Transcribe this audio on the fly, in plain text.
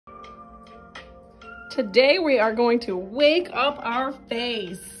Today we are going to wake up our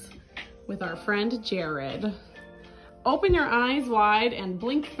face with our friend Jared. Open your eyes wide and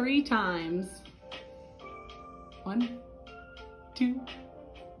blink 3 times. 1, 2,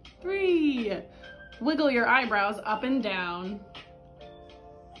 3. Wiggle your eyebrows up and down.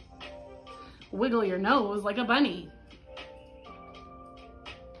 Wiggle your nose like a bunny.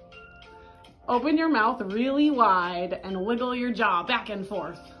 Open your mouth really wide and wiggle your jaw back and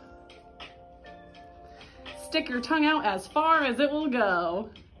forth. Stick your tongue out as far as it will go.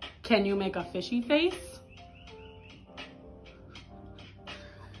 Can you make a fishy face?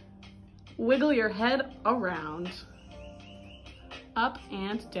 Wiggle your head around, up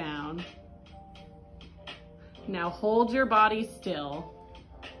and down. Now hold your body still.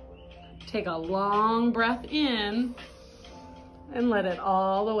 Take a long breath in and let it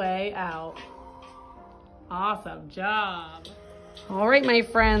all the way out. Awesome job. All right, my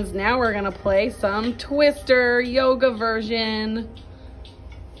friends, now we're gonna play some Twister yoga version.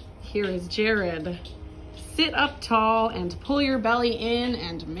 Here is Jared. Sit up tall and pull your belly in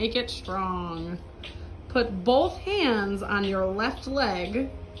and make it strong. Put both hands on your left leg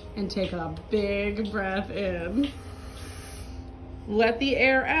and take a big breath in. Let the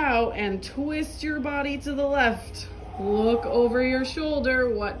air out and twist your body to the left. Look over your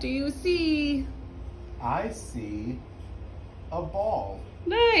shoulder. What do you see? I see a ball.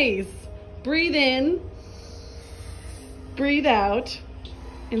 Nice. Breathe in, breathe out,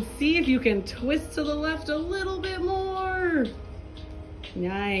 and see if you can twist to the left a little bit more.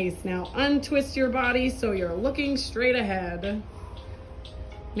 Nice. Now untwist your body so you're looking straight ahead.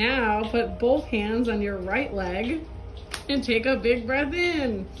 Now put both hands on your right leg and take a big breath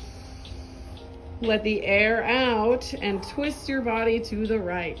in. Let the air out and twist your body to the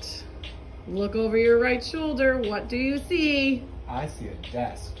right. Look over your right shoulder. What do you see? I see a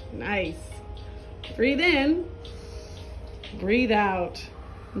desk. Nice. Breathe in, breathe out,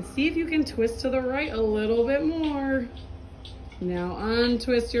 and see if you can twist to the right a little bit more. Now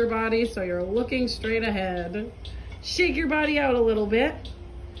untwist your body so you're looking straight ahead. Shake your body out a little bit,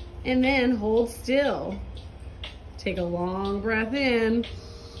 and then hold still. Take a long breath in,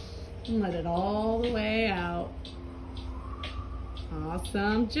 and let it all the way out.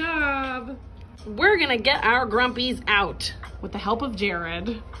 Awesome job. We're gonna get our grumpies out with the help of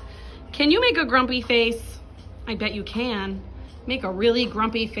Jared. Can you make a grumpy face? I bet you can. Make a really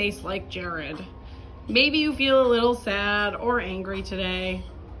grumpy face like Jared. Maybe you feel a little sad or angry today.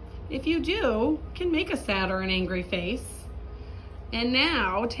 If you do, you can make a sad or an angry face. And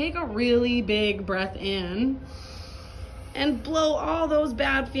now take a really big breath in and blow all those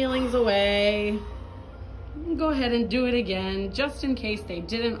bad feelings away. Go ahead and do it again, just in case they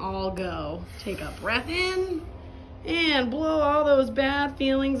didn't all go. Take a breath in and blow all those bad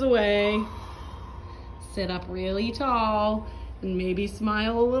feelings away. Sit up really tall and maybe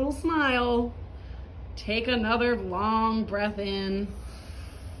smile a little smile. Take another long breath in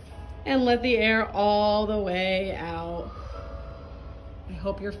and let the air all the way out. I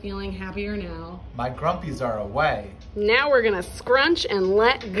hope you're feeling happier now. My grumpies are away. Now we're gonna scrunch and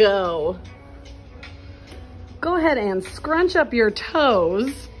let go. Go ahead and scrunch up your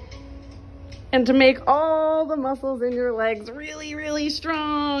toes, and to make all the muscles in your legs really, really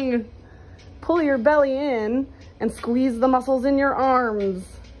strong, pull your belly in and squeeze the muscles in your arms.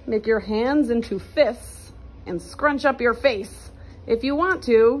 Make your hands into fists and scrunch up your face. If you want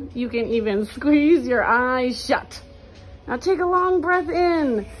to, you can even squeeze your eyes shut. Now take a long breath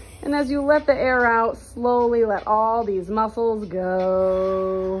in, and as you let the air out, slowly let all these muscles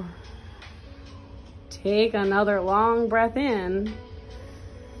go. Take another long breath in,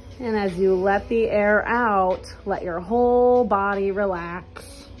 and as you let the air out, let your whole body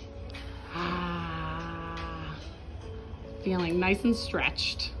relax. Feeling nice and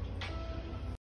stretched.